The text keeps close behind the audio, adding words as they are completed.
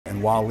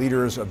And while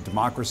leaders of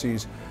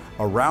democracies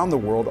around the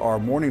world are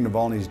mourning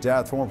Navalny's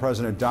death, former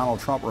President Donald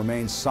Trump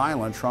remains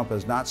silent. Trump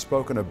has not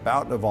spoken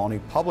about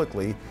Navalny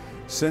publicly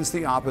since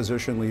the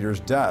opposition leader's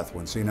death.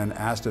 When CNN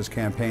asked his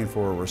campaign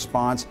for a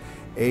response,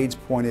 aides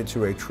pointed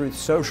to a Truth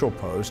Social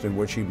post in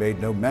which he made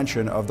no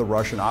mention of the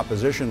Russian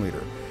opposition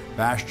leader,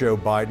 bashed Joe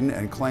Biden,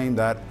 and claimed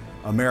that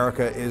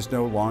America is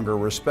no longer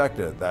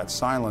respected. That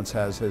silence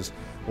has his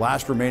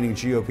last remaining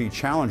GOP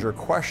challenger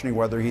questioning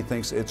whether he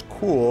thinks it's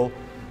cool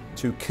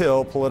to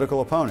kill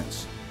political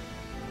opponents.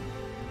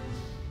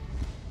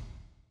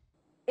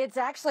 It's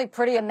actually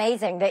pretty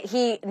amazing that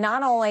he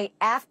not only,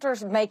 after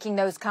making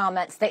those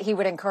comments, that he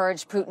would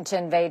encourage Putin to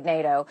invade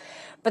NATO,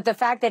 but the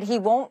fact that he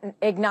won't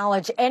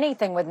acknowledge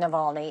anything with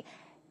Navalny.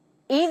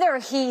 Either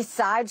he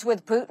sides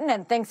with Putin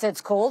and thinks it's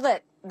cool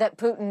that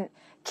Putin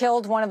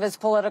killed one of his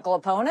political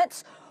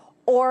opponents,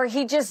 or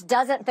he just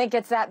doesn't think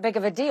it's that big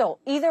of a deal.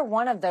 Either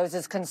one of those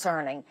is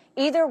concerning.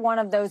 Either one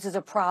of those is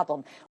a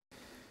problem.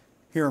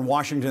 Here in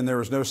Washington, there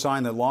is no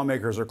sign that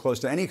lawmakers are close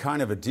to any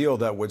kind of a deal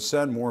that would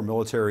send more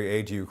military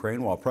aid to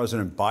Ukraine. While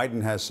President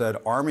Biden has said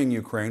arming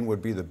Ukraine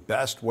would be the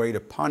best way to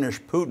punish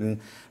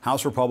Putin,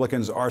 House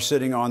Republicans are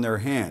sitting on their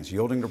hands,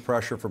 yielding to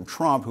pressure from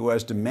Trump, who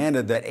has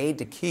demanded that aid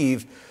to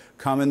Kyiv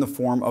come in the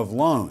form of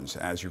loans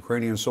as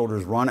Ukrainian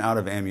soldiers run out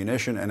of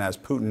ammunition and as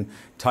Putin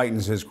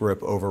tightens his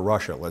grip over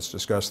Russia. Let's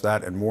discuss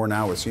that and more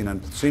now with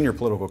CNN senior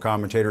political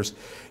commentators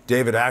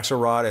David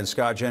Axelrod and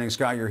Scott Jennings.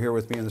 Scott, you're here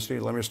with me in the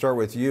studio. Let me start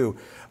with you.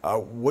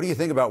 What do you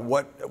think about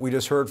what we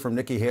just heard from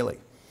Nikki Haley?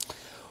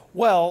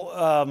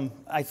 Well,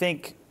 I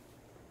think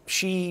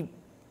she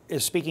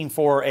is speaking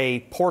for a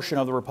portion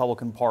of the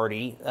Republican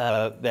Party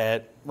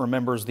that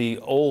remembers the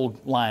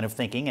old line of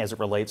thinking as it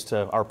relates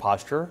to our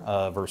posture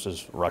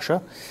versus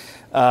Russia.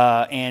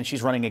 And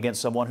she's running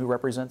against someone who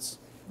represents,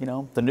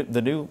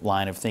 the new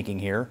line of thinking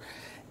here.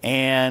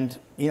 And,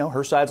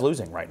 her side's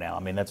losing right now. I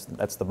mean,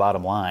 that's the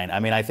bottom line. I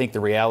mean, I think the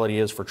reality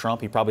is for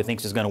Trump, he probably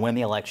thinks he's going to win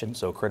the election.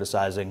 So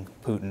criticizing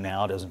Putin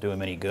now doesn't do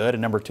him any good.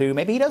 And number two,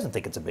 maybe he doesn't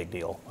think it's a big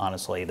deal,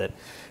 honestly, that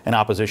an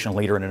opposition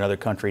leader in another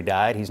country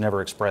died. He's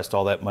never expressed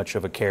all that much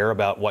of a care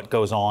about what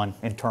goes on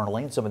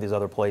internally in some of these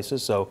other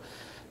places. So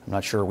I'm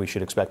not sure we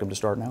should expect him to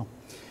start now.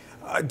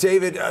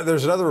 David,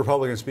 there's another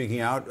Republican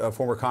speaking out,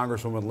 former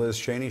Congresswoman Liz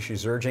Cheney.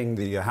 She's urging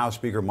the House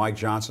Speaker Mike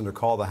Johnson to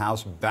call the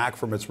House back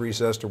from its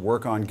recess to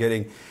work on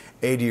getting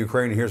aid to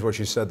Ukraine. Here's what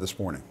she said this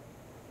morning.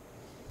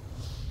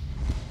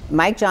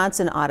 Mike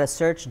Johnson ought to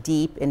search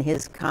deep in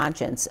his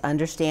conscience,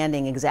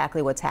 understanding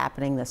exactly what's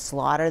happening, the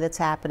slaughter that's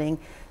happening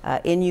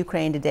in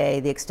Ukraine today,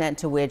 the extent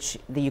to which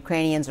the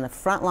Ukrainians are on the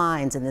front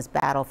lines in this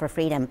battle for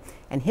freedom.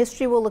 And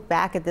history will look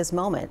back at this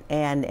moment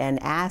and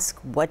ask,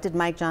 what did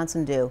Mike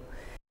Johnson do?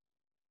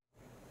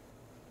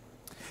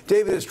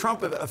 David, is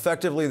Trump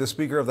effectively the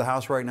Speaker of the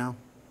House right now?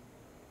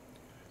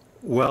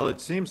 Well,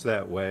 it seems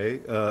that way.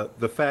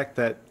 The fact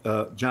that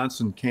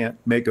Johnson can't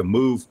make a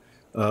move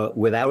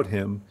without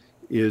him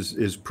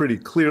is pretty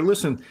clear.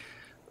 Listen,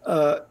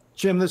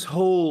 Jim, this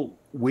whole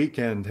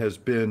weekend has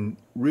been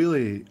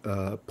really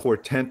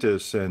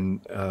portentous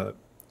and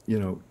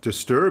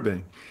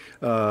disturbing.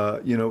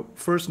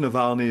 First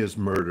Navalny is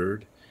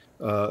murdered.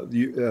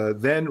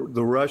 Then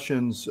the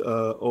Russians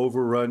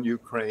overrun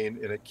Ukraine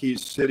in a key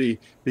city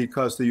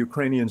because the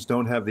Ukrainians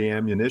don't have the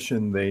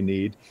ammunition they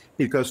need,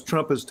 because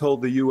Trump has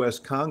told the U.S.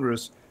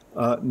 Congress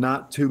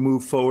not to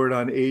move forward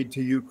on aid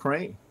to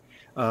Ukraine.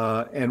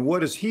 And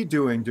what is he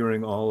doing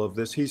during all of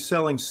this? He's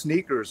selling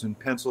sneakers in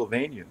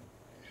Pennsylvania.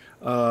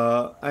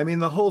 I mean,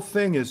 the whole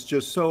thing is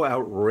just so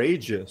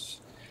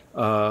outrageous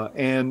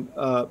and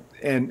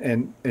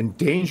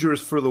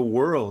dangerous for the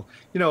world.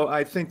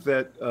 I think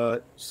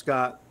that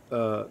Scott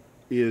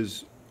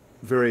is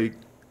very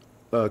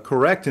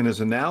correct in his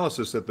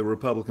analysis that the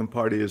Republican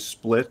Party is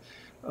split.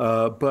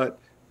 But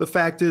the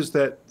fact is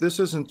that this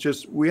isn't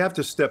just, we have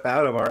to step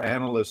out of our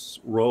analyst's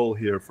role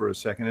here for a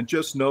second and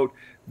just note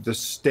the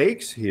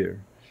stakes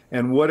here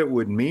and what it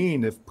would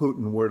mean if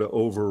Putin were to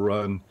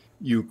overrun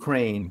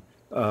Ukraine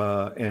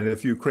and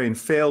if Ukraine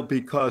failed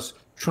because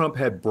Trump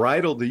had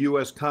bridled the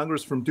U.S.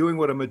 Congress from doing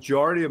what a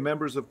majority of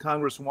members of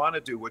Congress want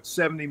to do, what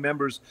 70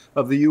 members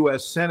of the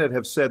U.S. Senate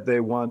have said they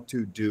want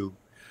to do.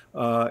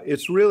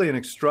 It's really an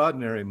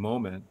extraordinary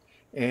moment.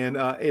 And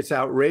it's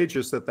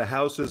outrageous that the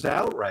House is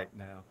out right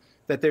now,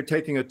 that they're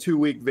taking a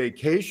 2-week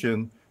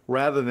vacation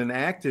rather than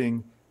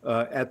acting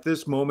at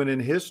this moment in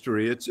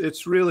history.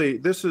 It's really,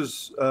 this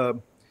is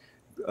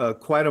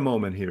quite a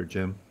moment here,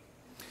 Jim.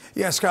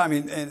 Yeah, Scott, I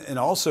mean, and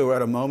also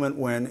at a moment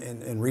when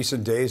in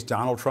recent days,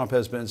 Donald Trump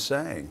has been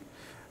saying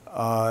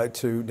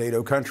to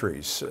NATO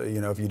countries,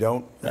 if you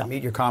don't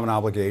meet your common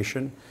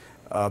obligation,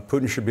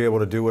 Putin should be able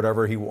to do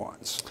whatever he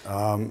wants.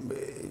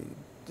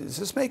 Does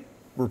this make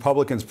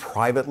Republicans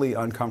privately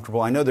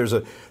uncomfortable? I know there's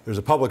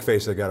a public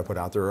face they got to put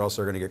out there, or else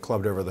they're going to get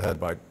clubbed over the head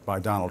by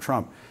Donald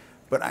Trump.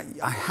 But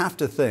I have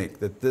to think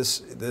that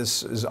this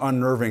is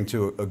unnerving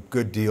to a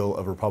good deal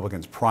of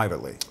Republicans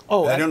privately.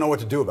 Oh, I don't know what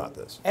to do about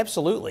this.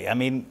 Absolutely. I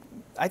mean,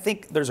 I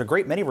think there's a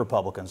great many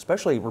Republicans,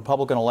 especially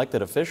Republican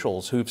elected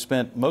officials, who've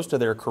spent most of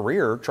their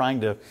career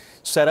trying to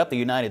set up the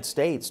United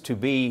States to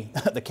be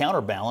the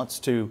counterbalance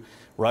to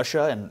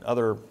Russia and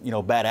other,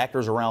 bad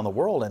actors around the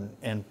world.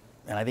 And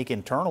I think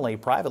internally,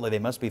 privately, they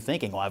must be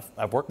thinking, well,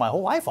 I've worked my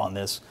whole life on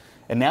this,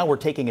 and now we're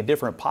taking a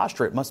different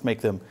posture. It must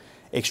make them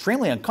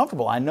extremely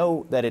uncomfortable. I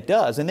know that it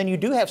does. And then you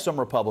do have some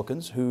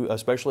Republicans who,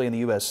 especially in the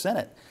U.S.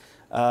 Senate,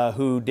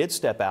 who did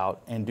step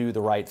out and do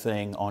the right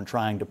thing on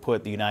trying to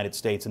put the United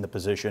States in the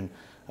position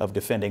of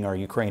defending our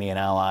Ukrainian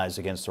allies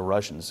against the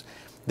Russians.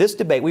 This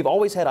debate, we've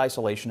always had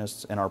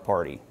isolationists in our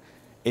party.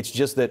 It's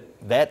just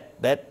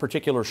that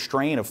particular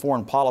strain of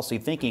foreign policy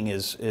thinking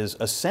is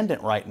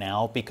ascendant right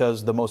now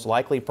because the most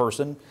likely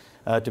person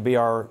to be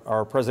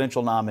our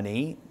presidential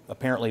nominee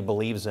apparently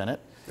believes in it.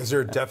 Is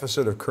there a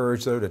deficit of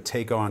courage, though, to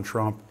take on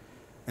Trump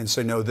and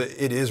say, no,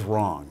 that it is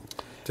wrong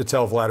to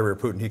tell Vladimir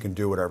Putin he can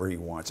do whatever he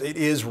wants? It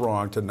is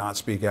wrong to not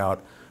speak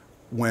out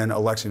when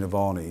Alexey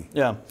Navalny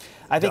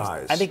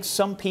dies. I think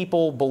some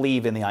people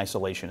believe in the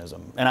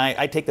isolationism, and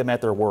I take them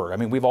at their word. I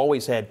mean, we've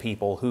always had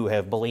people who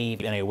have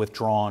believed in a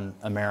withdrawn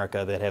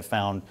America that have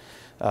found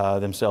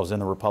themselves in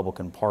the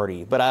Republican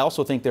Party. But I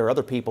also think there are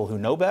other people who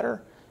know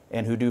better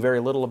and who do very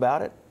little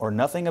about it or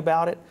nothing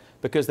about it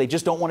because they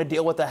just don't want to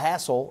deal with the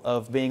hassle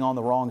of being on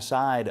the wrong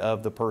side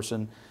of the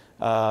person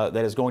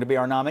that is going to be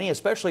our nominee,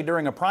 especially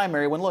during a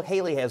primary when, look,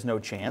 Haley has no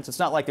chance. It's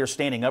not like they're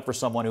standing up for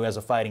someone who has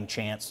a fighting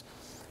chance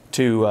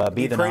to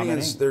be the nominee.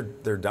 Ukrainians,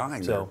 they're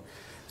dying. So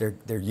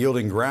they're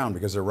yielding ground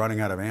because they're running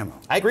out of ammo.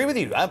 I agree with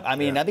you. I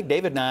mean, I think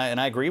David and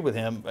I agree with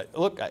him. But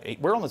look,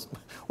 we're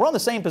on the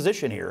same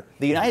position here.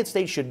 The United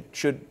States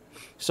should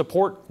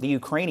support the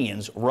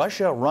Ukrainians.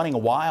 Russia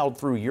running wild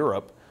through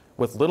Europe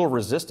with little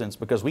resistance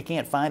because we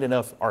can't find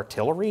enough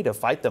artillery to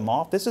fight them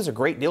off. This is a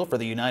great deal for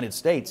the United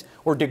States.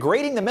 We're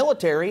degrading the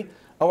military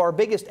of our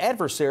biggest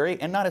adversary,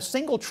 and not a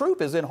single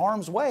troop is in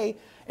harm's way.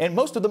 And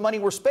most of the money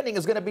we're spending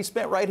is going to be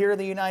spent right here in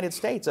the United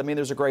States. I mean,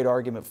 there's a great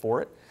argument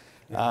for it.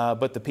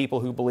 But the people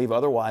who believe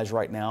otherwise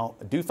right now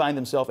do find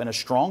themselves in a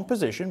strong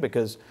position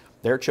because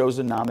their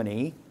chosen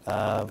nominee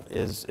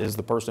is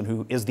the person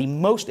who is the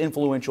most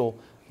influential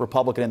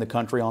Republican in the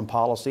country on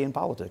policy and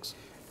politics.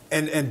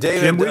 And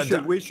David,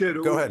 Jim, we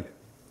should go ahead.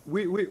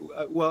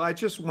 Well, I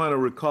just want to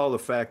recall the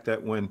fact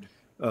that when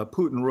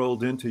Putin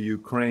rolled into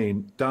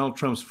Ukraine, Donald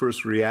Trump's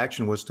first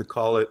reaction was to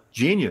call it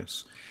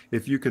genius.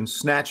 If you can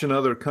snatch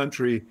another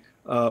country,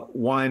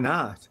 why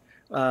not?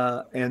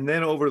 And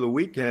then over the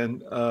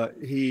weekend,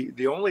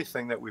 the only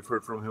thing that we've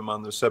heard from him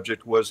on the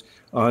subject was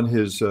on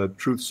his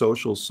Truth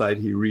Social site.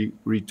 He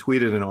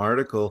retweeted an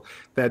article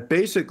that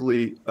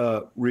basically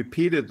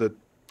repeated the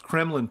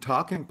Kremlin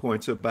talking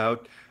points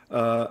about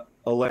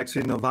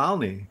Alexey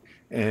Navalny,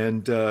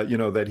 and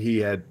that he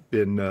had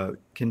been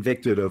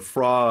convicted of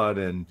fraud,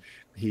 and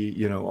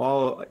he,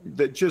 all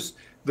that, just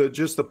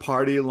the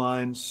party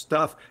line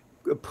stuff.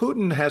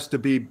 Putin has to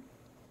be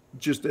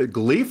just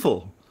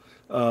gleeful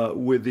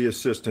with the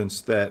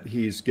assistance that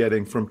he's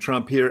getting from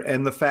Trump here,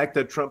 and the fact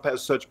that Trump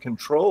has such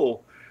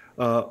control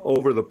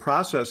over the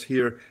process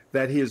here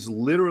that he is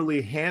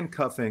literally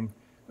handcuffing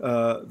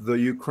the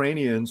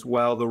Ukrainians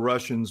while the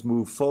Russians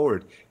move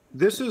forward.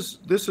 This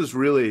is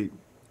really.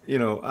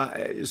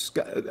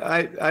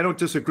 I don't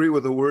disagree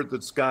with the word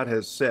that Scott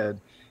has said.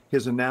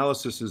 His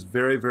analysis is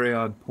very, very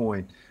on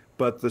point.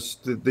 But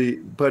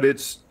but it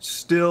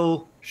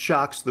still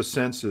shocks the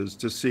senses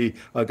to see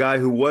a guy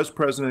who was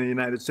president of the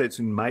United States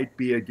and might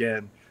be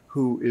again,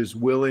 who is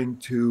willing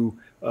to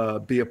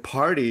be a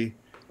party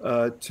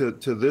to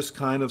this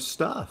kind of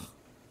stuff.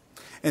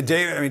 And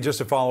David, I mean, just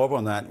to follow up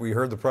on that, we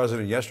heard the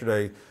president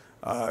yesterday,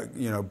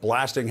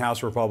 blasting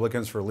House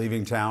Republicans for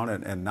leaving town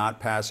and not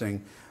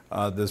passing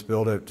this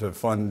bill to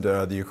fund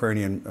the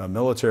Ukrainian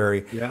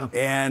military. Yeah.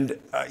 And,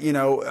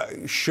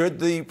 should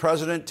the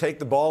president take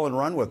the ball and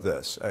run with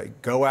this?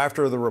 Go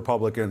after the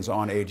Republicans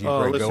on aid to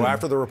Ukraine. Go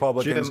after the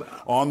Republicans Jim,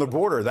 on the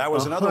border. That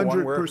was another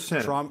one where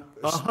 100%, Trump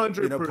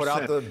 100%. put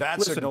out the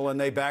bat signal and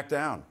they backed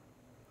down.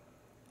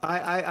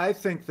 I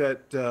think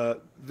that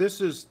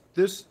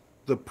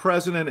the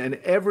president and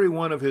every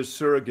one of his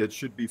surrogates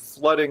should be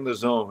flooding the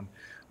zone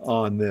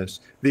on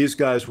this. These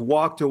guys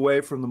walked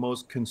away from the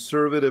most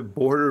conservative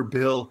border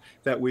bill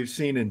that we've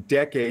seen in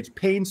decades,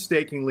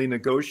 painstakingly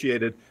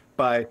negotiated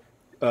by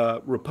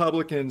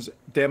Republicans,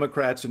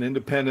 Democrats, and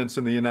independents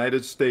in the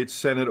United States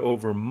Senate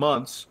over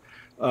months.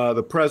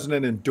 The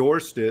president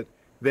endorsed it.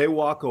 They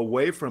walk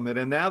away from it,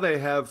 and now they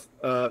have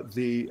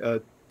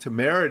the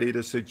temerity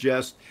to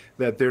suggest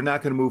that they're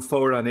not going to move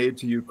forward on aid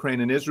to Ukraine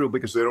and Israel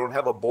because they don't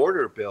have a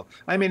border bill.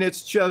 I mean,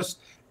 it's just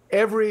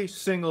every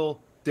single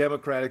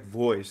Democratic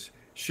voice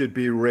should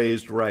be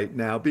raised right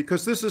now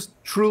because this is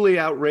truly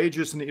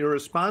outrageous and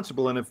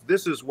irresponsible. And if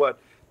this is what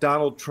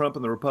Donald Trump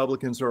and the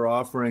Republicans are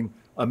offering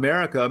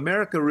America,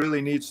 America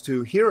really needs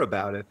to hear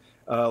about it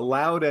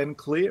loud and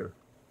clear.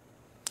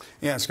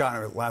 Yeah,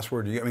 Scott, last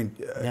word to you. I mean,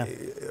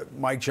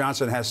 Mike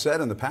Johnson has said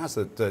in the past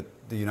that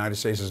the United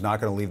States is not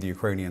going to leave the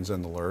Ukrainians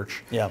in the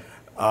lurch. Yeah.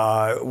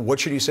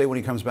 What should he say when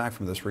he comes back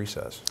from this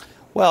recess?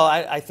 Well,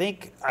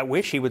 I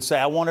wish he would say,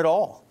 I want it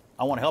all.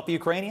 I want to help the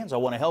Ukrainians. I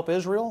want to help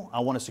Israel. I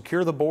want to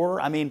secure the border.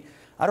 I mean,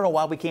 I don't know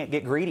why we can't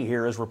get greedy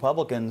here as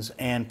Republicans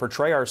and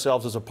portray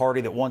ourselves as a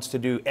party that wants to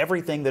do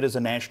everything that is a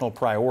national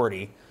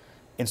priority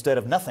instead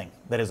of nothing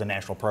that is a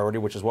national priority,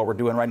 which is what we're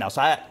doing right now.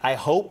 So I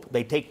hope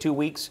they take 2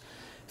 weeks,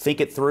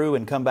 think it through,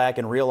 and come back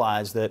and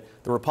realize that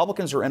the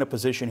Republicans are in a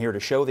position here to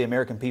show the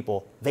American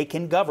people they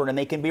can govern and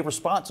they can be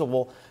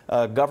responsible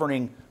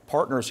governing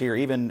partners here,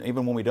 even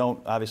when we don't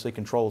obviously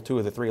control 2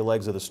 of the 3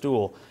 legs of the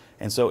stool.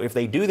 And so if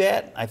they do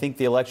that, I think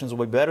the elections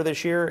will be better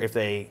this year. If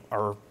they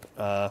are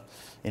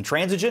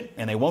intransigent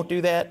and they won't do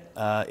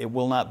that, it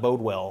will not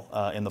bode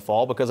well in the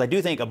fall, because I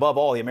do think, above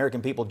all, the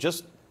American people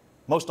just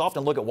most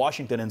often look at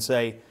Washington and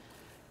say,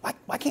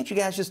 why can't you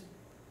guys just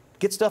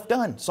get stuff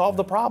done, solve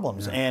the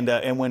problems? Yeah.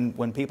 And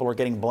when people are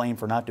getting blamed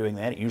for not doing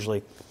that, it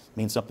usually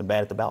means something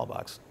bad at the ballot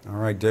box. All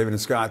right, David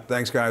and Scott,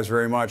 thanks guys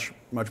very much.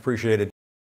 Much appreciated.